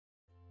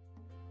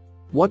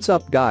What's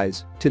up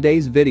guys,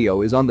 today's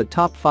video is on the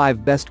top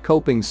 5 best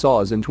coping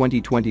saws in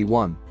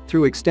 2021.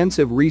 Through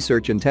extensive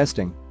research and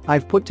testing,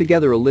 I've put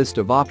together a list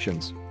of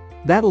options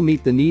that'll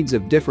meet the needs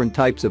of different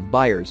types of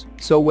buyers,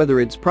 so whether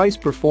it's price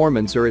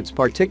performance or its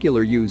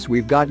particular use,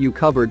 we've got you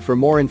covered. For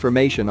more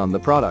information on the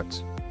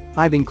products,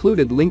 I've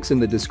included links in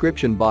the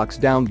description box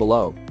down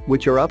below,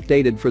 which are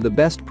updated for the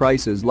best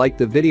prices. Like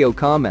the video,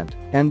 comment,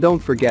 and don't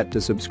forget to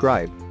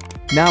subscribe.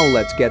 Now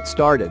let's get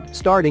started.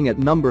 Starting at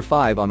number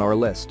 5 on our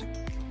list,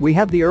 we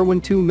have the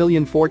Irwin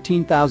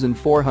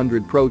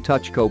 2014400 Pro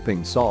Touch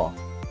Coping Saw.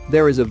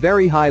 There is a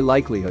very high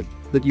likelihood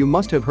that you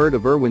must have heard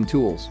of Irwin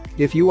tools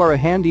if you are a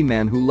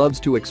handyman who loves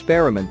to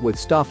experiment with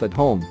stuff at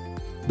home.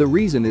 The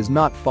reason is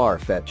not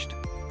far-fetched.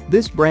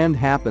 This brand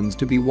happens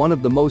to be one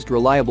of the most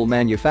reliable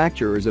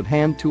manufacturers of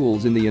hand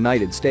tools in the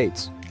United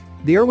States.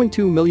 The Irwin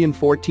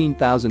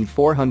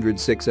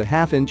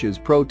 2014406 inches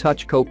Pro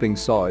Touch Coping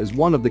Saw is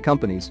one of the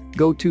company's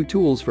go-to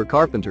tools for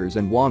carpenters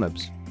and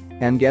wannabes.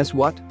 And guess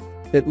what?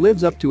 It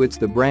lives up to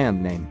the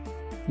brand name.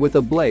 With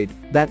a blade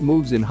that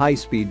moves in high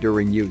speed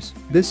during use,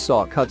 this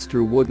saw cuts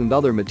through wood and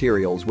other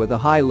materials with a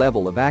high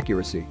level of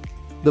accuracy.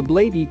 The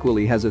blade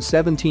equally has a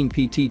 17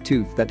 PT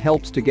tooth that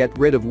helps to get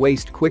rid of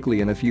waste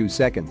quickly in a few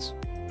seconds.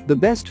 The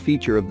best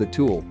feature of the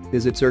tool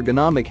is its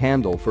ergonomic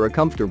handle for a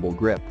comfortable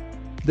grip.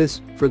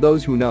 This, for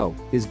those who know,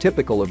 is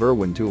typical of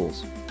Irwin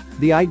tools.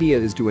 The idea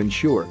is to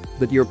ensure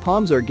that your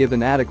palms are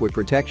given adequate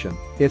protection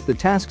if the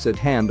tasks at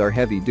hand are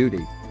heavy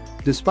duty.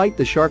 Despite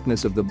the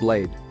sharpness of the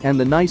blade and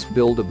the nice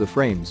build of the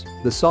frames,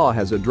 the saw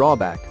has a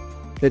drawback.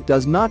 It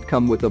does not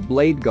come with a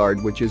blade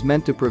guard, which is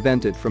meant to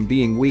prevent it from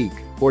being weak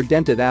or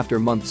dented after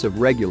months of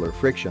regular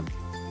friction.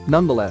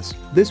 Nonetheless,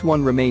 this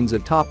one remains a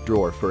top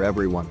drawer for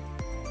everyone.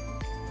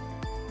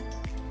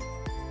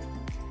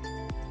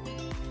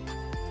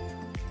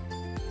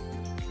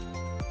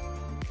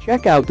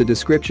 Check out the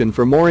description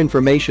for more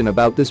information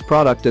about this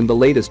product and the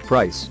latest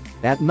price.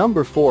 At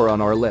number 4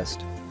 on our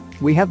list,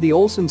 we have the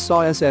Olsen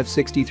Saw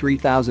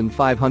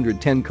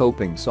SF63510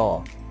 Coping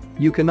Saw.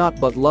 You cannot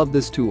but love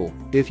this tool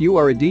if you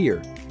are a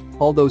deer.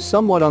 Although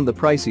somewhat on the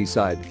pricey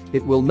side,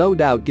 it will no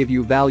doubt give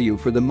you value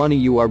for the money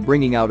you are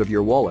bringing out of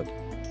your wallet.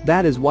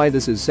 That is why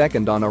this is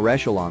second on our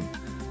echelon.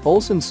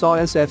 Olsen Saw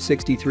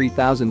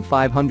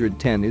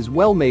SF63510 is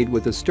well made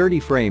with a sturdy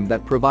frame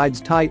that provides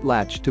tight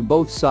latch to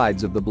both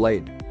sides of the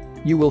blade.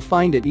 You will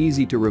find it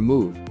easy to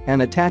remove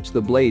and attach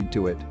the blade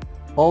to it.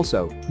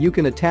 Also, you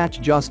can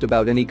attach just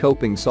about any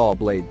coping saw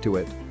blade to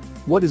it.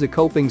 What is a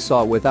coping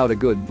saw without a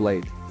good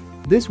blade?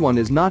 This one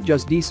is not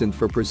just decent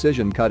for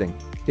precision cutting,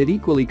 it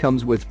equally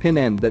comes with pin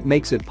end that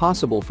makes it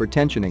possible for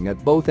tensioning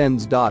at both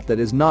ends. That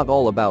is not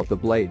all about the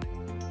blade.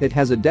 It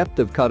has a depth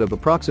of cut of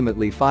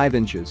approximately 5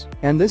 inches,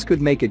 and this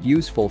could make it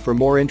useful for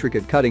more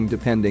intricate cutting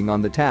depending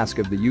on the task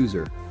of the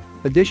user.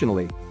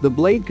 Additionally, the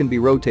blade can be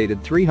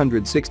rotated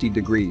 360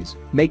 degrees,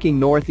 making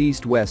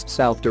northeast, west,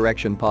 south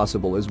direction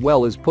possible, as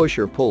well as push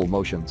or pull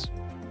motions.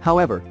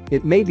 However,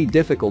 it may be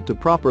difficult to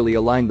properly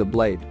align the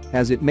blade,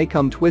 as it may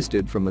come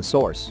twisted from the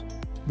source.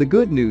 The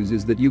good news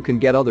is that you can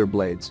get other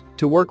blades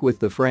to work with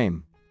the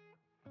frame.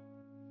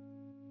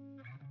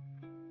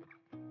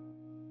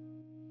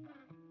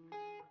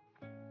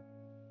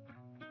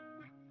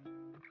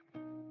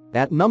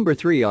 At number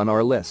 3 on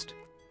our list,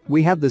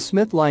 we have the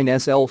Smithline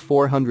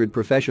SL400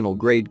 Professional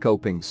Grade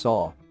Coping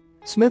Saw.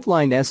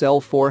 Smithline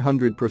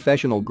SL400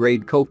 Professional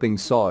Grade Coping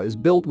Saw is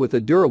built with a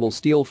durable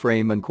steel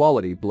frame and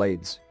quality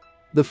blades.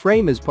 The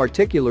frame is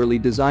particularly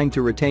designed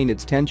to retain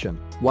its tension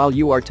while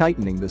you are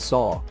tightening the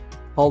saw.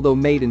 Although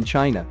made in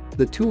China,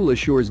 the tool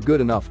assures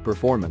good enough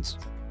performance.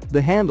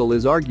 The handle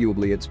is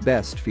arguably its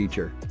best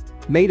feature.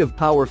 Made of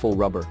powerful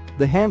rubber,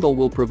 the handle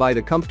will provide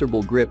a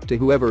comfortable grip to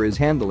whoever is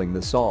handling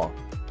the saw.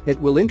 It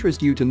will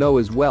interest you to know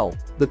as well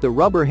that the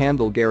rubber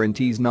handle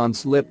guarantees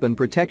non-slip and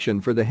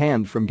protection for the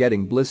hand from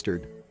getting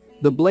blistered.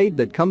 The blade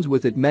that comes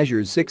with it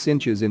measures 6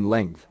 inches in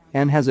length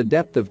and has a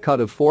depth of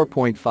cut of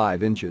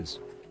 4.5 inches.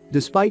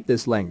 Despite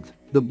this length,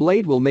 the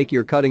blade will make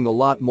your cutting a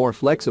lot more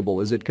flexible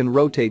as it can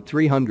rotate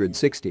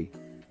 360.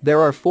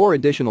 There are 4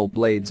 additional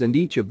blades and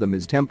each of them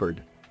is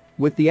tempered.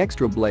 With the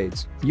extra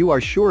blades, you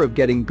are sure of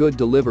getting good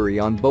delivery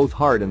on both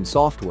hard and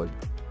softwood.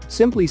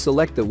 Simply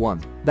select the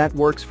one that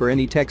works for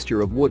any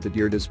texture of wood at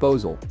your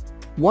disposal.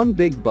 One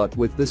big but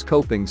with this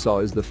coping saw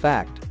is the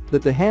fact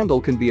that the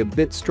handle can be a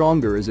bit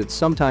stronger, as it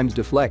sometimes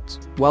deflects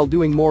while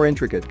doing more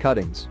intricate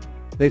cuttings.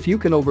 If you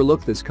can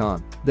overlook this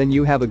con, then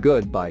you have a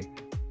good buy.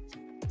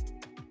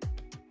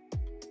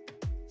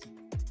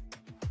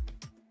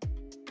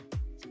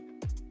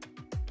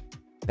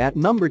 At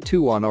number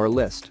 2 on our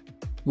list,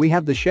 we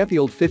have the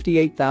Sheffield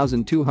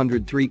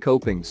 58203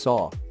 Coping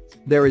Saw.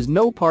 There is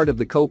no part of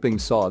the coping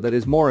saw that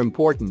is more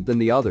important than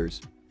the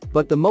others.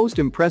 But the most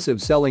impressive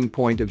selling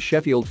point of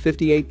Sheffield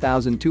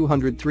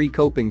 58203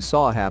 Coping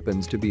Saw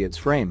happens to be its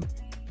frame.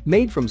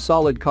 Made from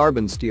solid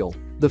carbon steel,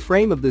 the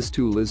frame of this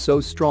tool is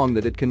so strong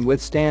that it can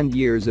withstand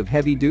years of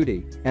heavy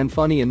duty and,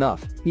 funny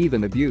enough,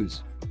 even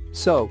abuse.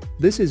 So,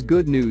 this is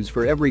good news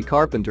for every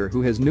carpenter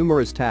who has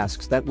numerous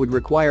tasks that would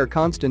require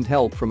constant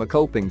help from a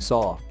coping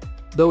saw.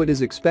 Though it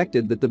is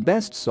expected that the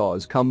best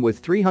saws come with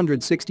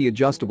 360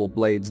 adjustable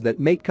blades that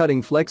make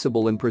cutting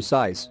flexible and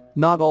precise,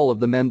 not all of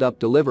them end up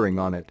delivering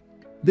on it.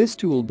 This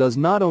tool does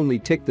not only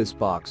tick this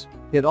box,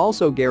 it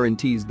also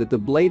guarantees that the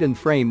blade and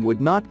frame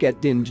would not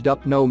get dinged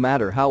up no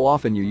matter how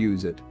often you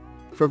use it.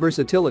 For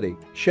versatility,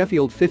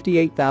 Sheffield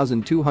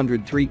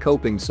 58203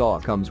 coping saw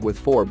comes with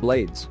 4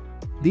 blades.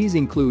 These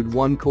include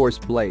 1 coarse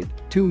blade,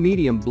 2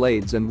 medium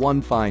blades and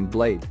 1 fine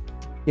blade.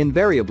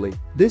 Invariably,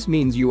 this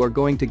means you are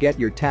going to get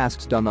your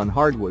tasks done on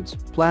hardwoods,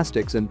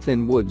 plastics and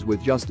thin woods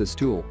with just this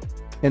tool.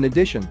 In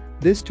addition,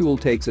 this tool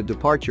takes a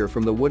departure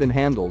from the wooden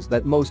handles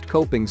that most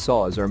coping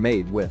saws are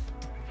made with.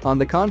 On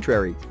the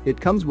contrary, it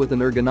comes with an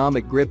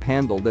ergonomic grip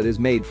handle that is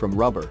made from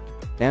rubber.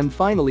 And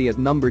finally, at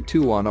number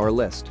 2 on our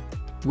list,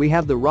 we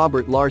have the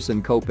Robert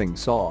Larson coping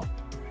saw.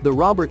 The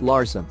Robert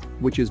Larson,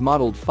 which is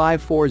modeled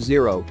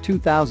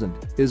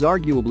 540-2000, is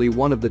arguably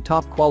one of the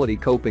top quality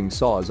coping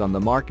saws on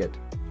the market.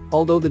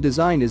 Although the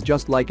design is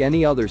just like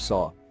any other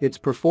saw, its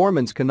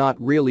performance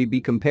cannot really be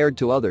compared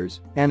to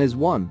others and is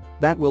one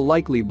that will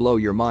likely blow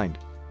your mind.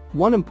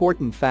 One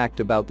important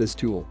fact about this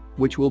tool,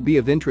 which will be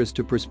of interest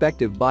to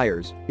prospective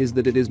buyers, is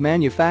that it is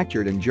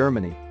manufactured in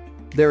Germany.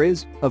 There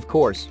is, of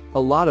course, a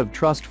lot of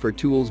trust for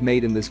tools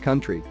made in this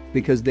country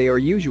because they are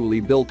usually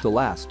built to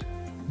last.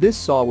 This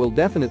saw will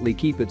definitely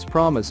keep its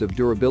promise of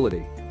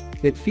durability.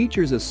 It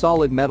features a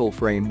solid metal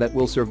frame that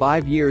will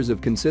survive years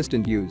of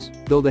consistent use,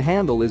 though the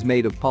handle is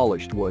made of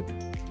polished wood.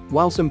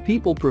 While some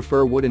people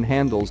prefer wooden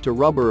handles to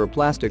rubber or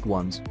plastic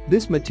ones,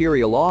 this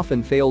material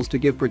often fails to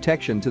give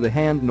protection to the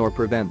hand nor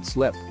prevent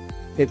slip.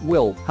 It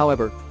will,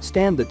 however,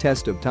 stand the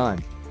test of time.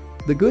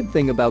 The good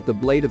thing about the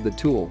blade of the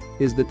tool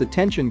is that the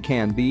tension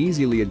can be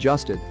easily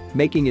adjusted,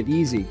 making it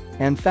easy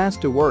and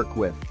fast to work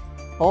with.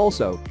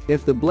 Also,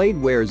 if the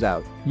blade wears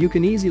out, you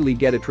can easily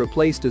get it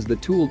replaced as the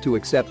tool to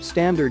accept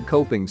standard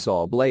coping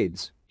saw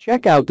blades.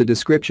 Check out the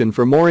description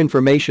for more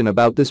information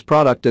about this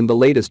product and the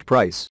latest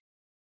price.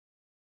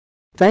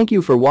 Thank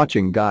you for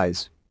watching,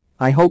 guys.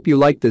 I hope you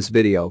liked this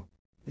video.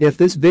 If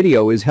this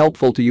video is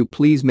helpful to you,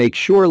 please make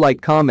sure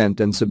like, comment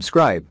and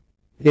subscribe.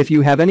 If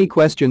you have any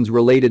questions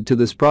related to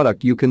this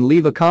product, you can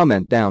leave a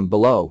comment down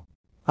below.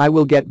 I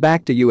will get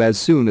back to you as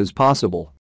soon as possible.